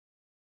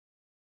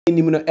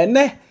nim no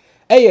ene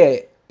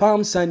eye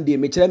Palm Sunday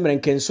me kire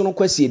mrenkenso no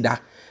kwasi da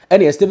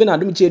ene Stephen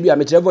Adom Kyei Duah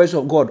me kire Voice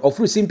of God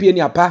ofru simpie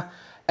ni apa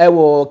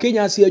ewo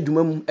Kenya ase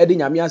adwuma mu ede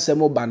nyame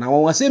asem ba na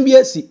won asem bi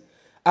asi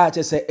a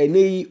chese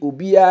enei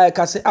obia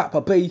ka se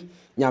papa yi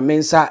nyame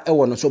nsa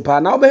ewo no so pa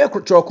na obeye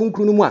tro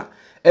konkru no mu a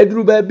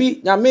eduru ba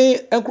bi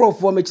nyame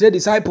enkrofo me kire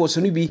disciples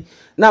no bi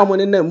na mo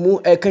ne na mu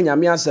eka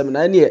nyame asem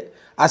na ne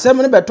asem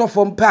no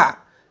betofo mpa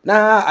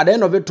na at the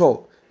end of it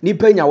all ni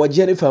panya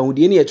wagye ne fa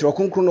hudie ne tro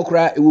konkru no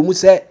kra ewo mu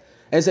se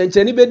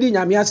ensencheni bedi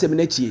nyame asem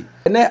na chie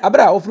ene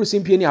abra ofru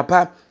simpie ni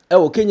apa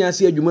ewo Kenya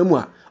ase adwuma mu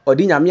a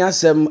odi nyame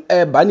asem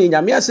ba ne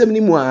nyame asem ni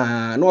mu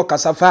a na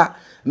okasafa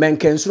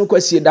menkenso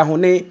kwasi da ho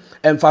ne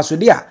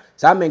emfasode a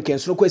sa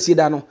menkenso kwasi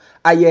da no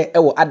aye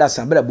ewo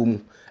adasa brabo mu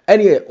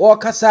ene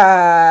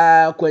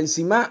okasa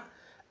kwansima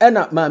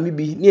ena maami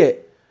bi ne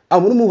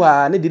amunumu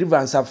ha ne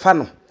deliverance afa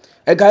no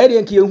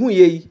ekaye nke yehu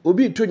yeyi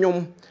obi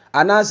tonwom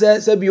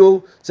anase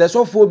sebio se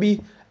sofo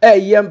bi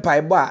eye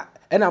mpaibo a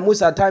ena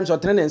most times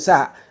otrene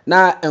nsa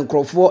na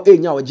enkrofo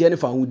enya oje ne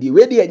fa hudie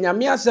we de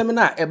nyame asem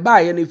na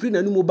ebaaye no firi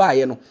nanumu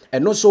baaye no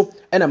eno so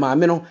ena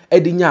maame no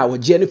edinya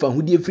oje ne fa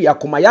hudie firi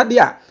akomayade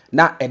a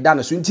na eda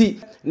no so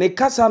nti ne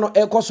kasa no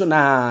ekoso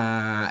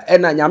na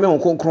ena nyame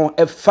honkonkron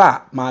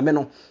efa maame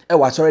no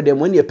wasore dem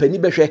ne pani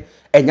behwe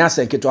enya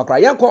senketo akra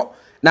yenko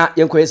na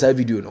yenko yesa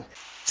video no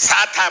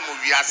sata mu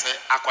wiase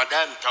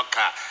akwada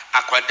ntoka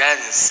akwada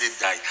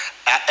nsidai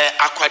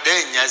akwada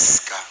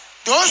nyaska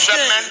those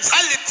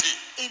mentality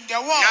in the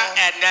world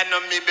and then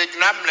me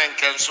begnam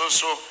lenkenso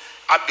so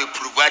abe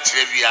prove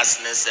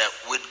wiase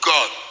with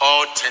God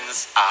all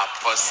things are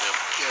possible.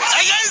 Yes.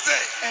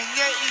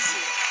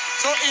 Easy.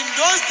 So in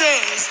those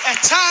days a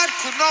child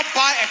could not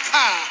buy a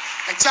car,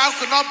 a child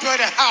could not build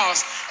a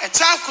house, a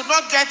child could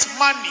not get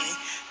money.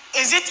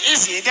 Is it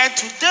easy? Then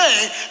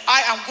today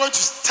I am going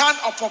to stand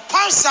up on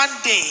Palm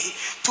Sunday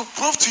to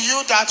prove to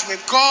you that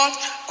with God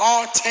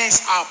all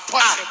things are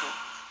possible.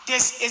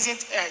 This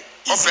isn't an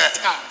easy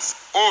task.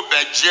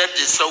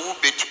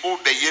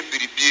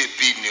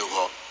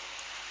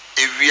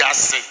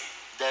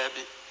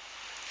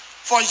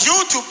 For you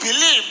to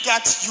believe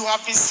that you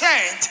have been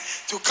sent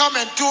to come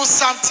and do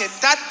something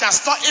that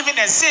does not even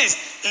exist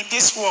in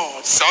this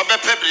world.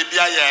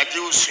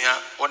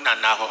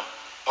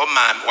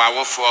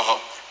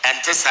 And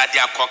this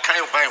idea book.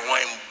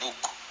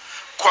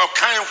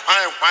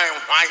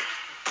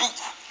 Book.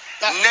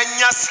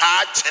 Nenya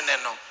sa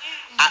cheneno.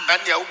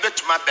 And you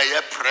bet my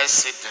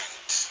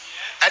president.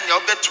 And you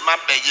bet my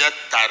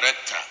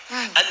director.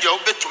 And you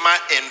bet my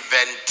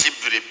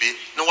inventivity.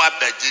 No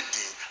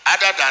abejidi.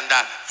 Other than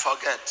that,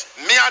 forget.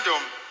 Me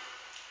Adom.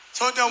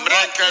 So the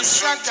word is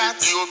said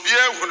that you be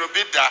able to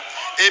be that.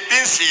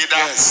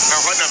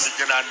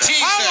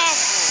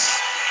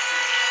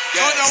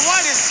 So the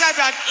word is said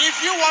that if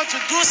you want to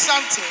do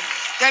something,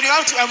 then you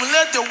have to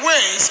emulate the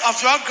ways of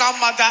your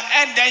grandmother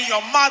and then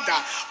your mother.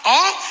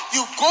 Or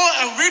you go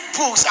and read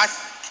books,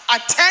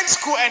 attend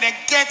school and then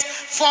get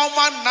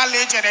formal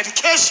knowledge and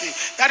education.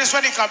 That is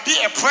when you can be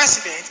a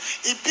president,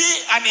 be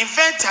an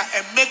inventor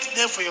and make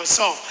name for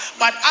yourself.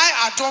 But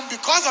I don't,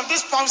 because of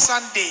this Palm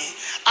Sunday,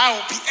 I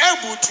will be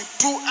able to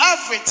do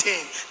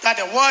everything that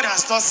the world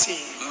has not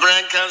seen.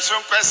 The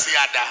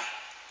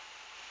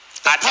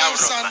Palm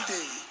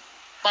Sunday.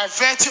 By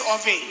virtue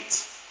of it,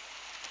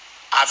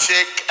 I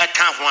think I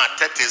count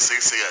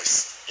 36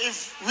 years.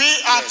 If we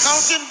are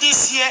counting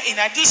this year in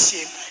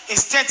addition,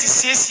 it's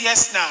 36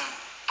 years now.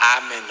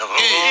 Amen.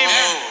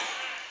 Amen.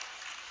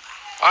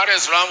 What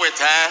is wrong with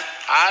her?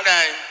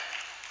 Adaa.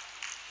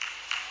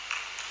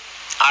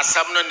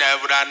 Asem no na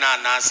ebra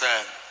na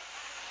answer.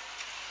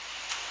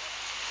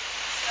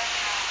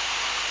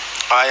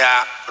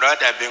 Oya,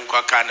 brother bin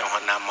kwaka ne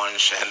hona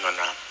monhwe no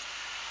na.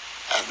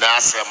 And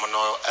that's no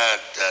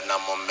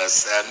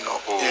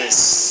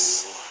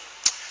yes.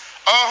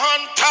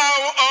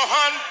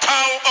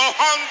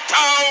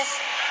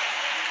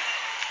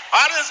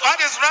 What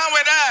is wrong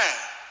with that?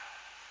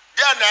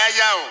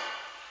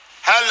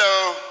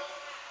 Hello.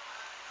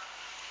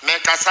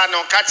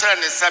 Mekasano catcher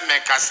and some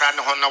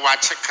Mekasano on a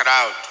watch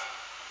crowd.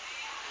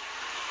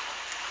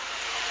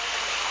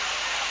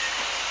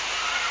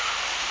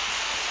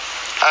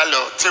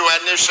 Hello, to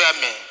any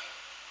shame.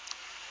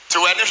 To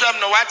anytime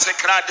no watch a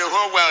crowd, the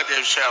whole world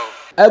they show.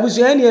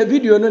 Abusuani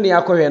video no ne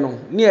akɔhwɛ no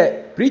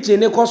ne preaching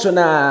ne koso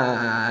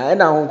na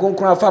na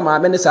honkonkron afa ma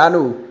me ne saa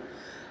no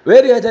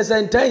we dey just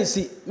intense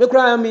me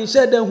kra me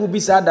share dan hu bi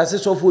saa da se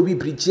sofo bi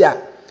preach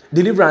a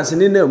deliverance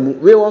ne na mu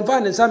we won fa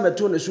ne sa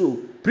meto no so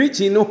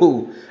preaching no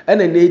ho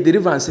ena ne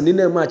deliverance ne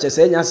na mu a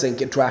kyese nya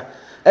senketwa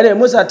ena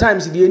most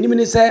times the enim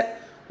ne se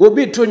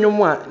obi to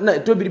nwom a na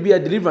to biribi a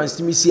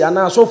deliverance mi si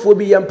ana sofo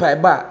bi ye mpa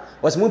ba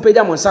was mu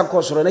pagya mon sa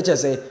kosoro ne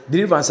kyese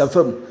deliverance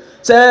afam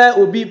se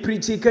obi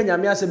preaching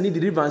kanyame asem ni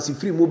deliverance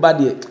free mu ba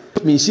de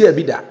me share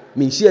bi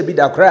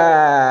da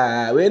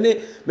kra we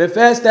ne me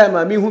first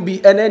time me hu bi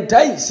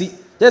enentai si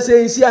just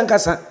say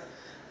ankasa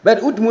but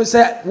utmu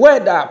se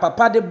word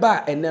papa de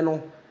ba ene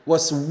no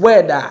was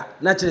word na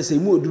kyerese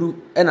mu oduru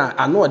na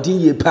ano odin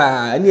ye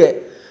pa ne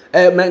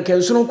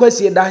menkensono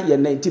kwasi da ye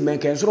 90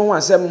 menkensono ho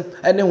asem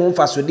ene ho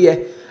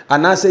mfasode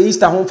anase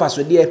Easter ho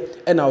mfasode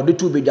na ode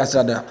tu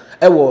bedwasada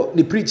ewo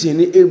ni preaching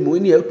ni emu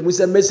ni atumu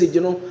se message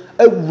no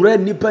awura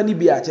nipa ni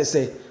bi a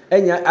chese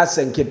enya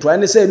asenketwa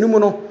ne se enum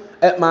no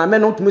maame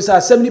no tumu se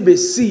asem ni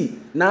besi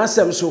na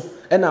asem so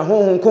na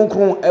honhon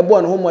konkron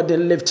ebo no ho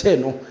modern lift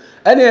chain no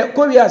ene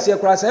kowi ase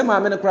kura se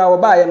maame no kura wo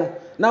baaye no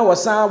na wo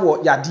san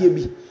wo yade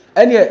bi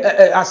ene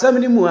asem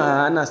ni mu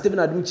na Stephen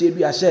Adom Kyei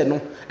Duah share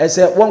no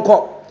ese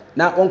wonko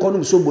na wonko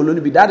no so bolo ni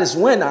bi. That is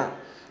when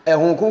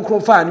hon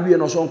konkron fa ni bi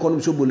no so wonko no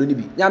so bolo ni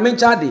bi nyame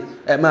ncha de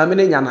maame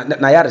ne nya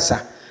na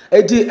yaresa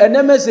eti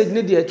ene message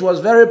ni de it was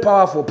very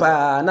powerful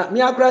pa na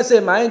me akura say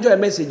my enjoy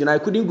message na I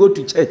couldn't go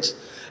to church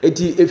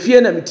eti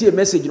efie na me tie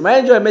message my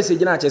enjoy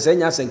message na chese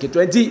nya senke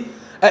 20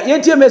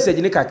 yentie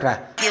message ni kakra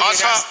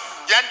also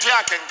yentie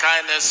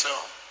akenkan ne so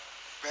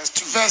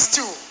verse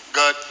 2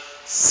 good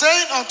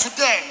saying unto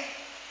them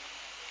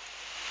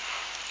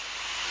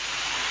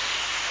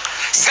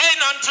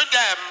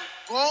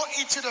go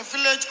into the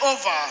village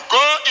over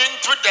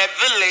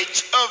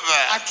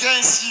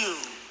against you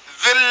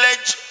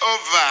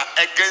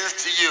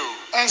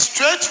and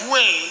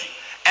straightway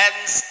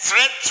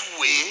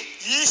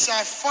ye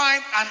shall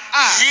find an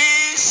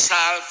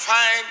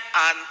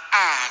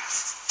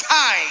ass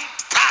tied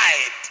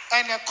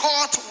and a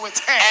cord with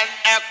her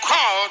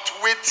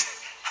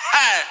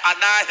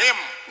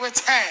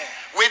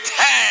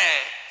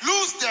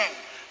loose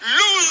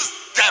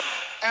them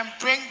and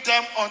bring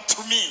them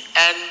unto me.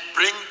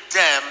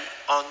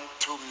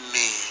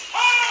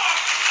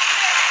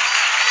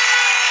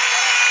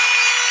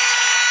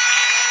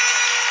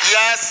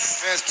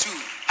 Yes. Verse 2.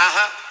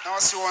 Now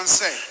see one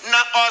say.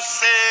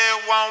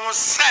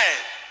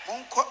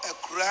 Monko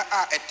ekura a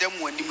edam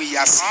wanim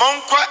yase.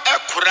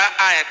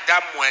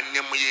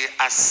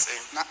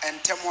 Na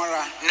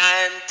entemara.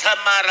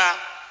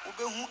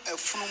 Ubehu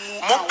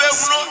efunumu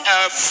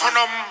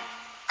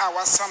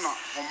awasano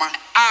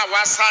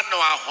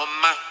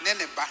homa ne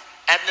ba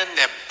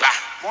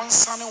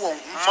monsane won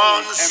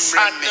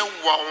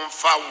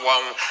fa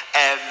won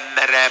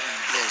emrem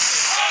yes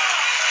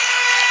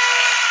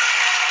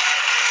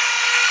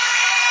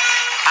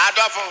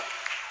adofo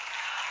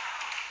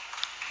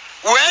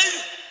wey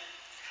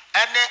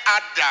ene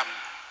Adam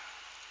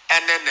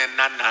ene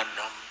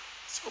nananom.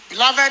 So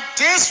beloved,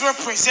 this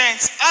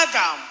represents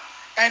Adam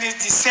and his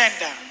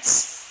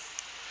descendants.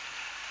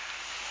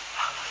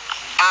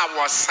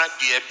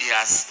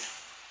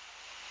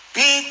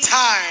 Being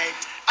tied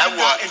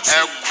under a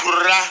tree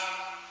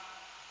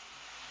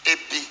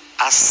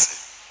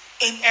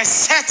in a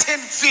certain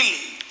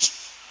village.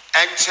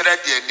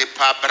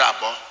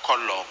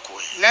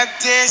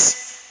 Let this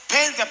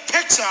paint the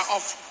picture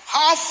of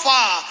how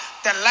far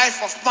the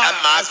life of man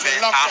has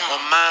been locked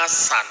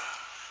down.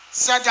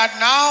 So that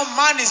now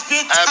man is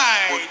being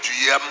tied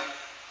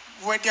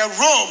with a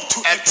rope to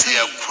a tree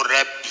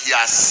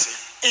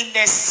in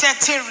a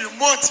certain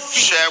remote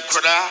village.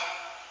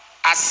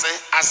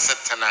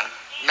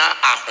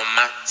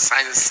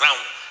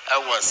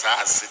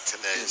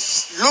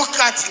 Look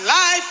at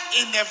life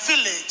in a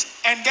village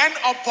and then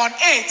upon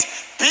it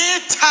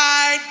being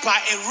tied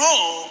by a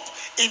rope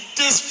in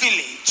this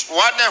village.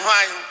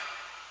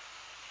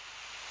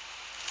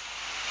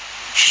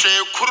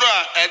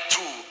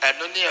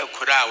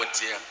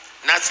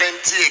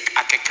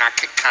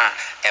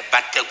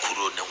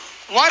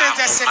 What is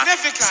the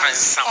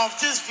significance of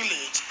this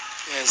village?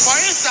 Yes. For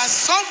instance,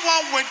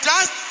 someone with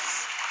that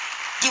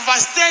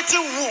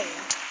devastating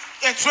wound,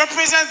 it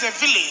represents the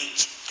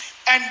village.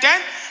 And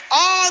then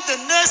all the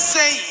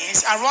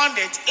naysayings around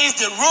it is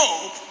the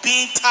rope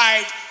being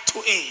tied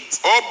to it.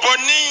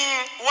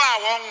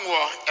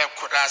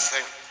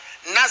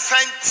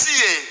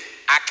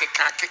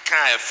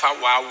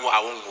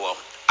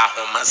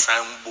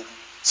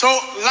 So,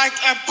 like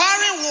a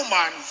barren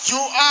woman, you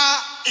are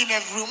in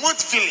a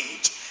remote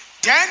village.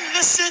 Then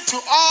listen to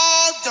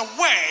all the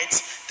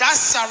words that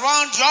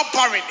surround your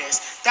barrenness.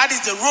 That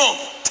is the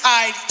rope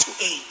tied to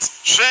it.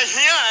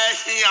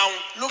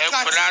 Look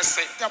at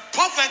the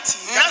poverty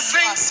that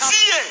you are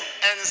suffering.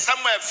 And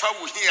somewhere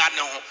family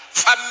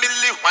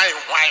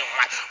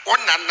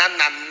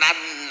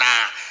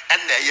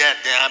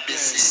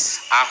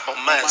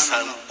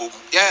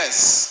yes.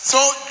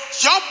 So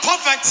your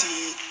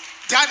poverty,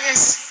 that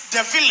is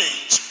the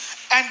village.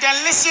 And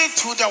then listen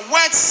to the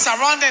words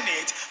surrounding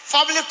it.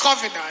 Family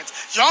covenant.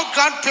 Your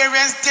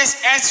grandparents, this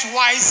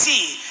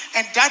XYZ.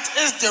 And that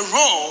is the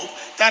rope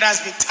that has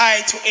been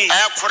tied to it.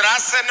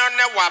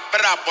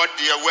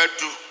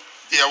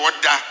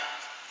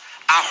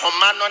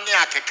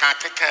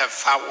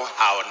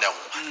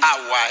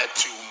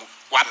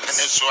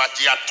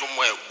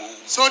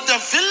 So the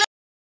village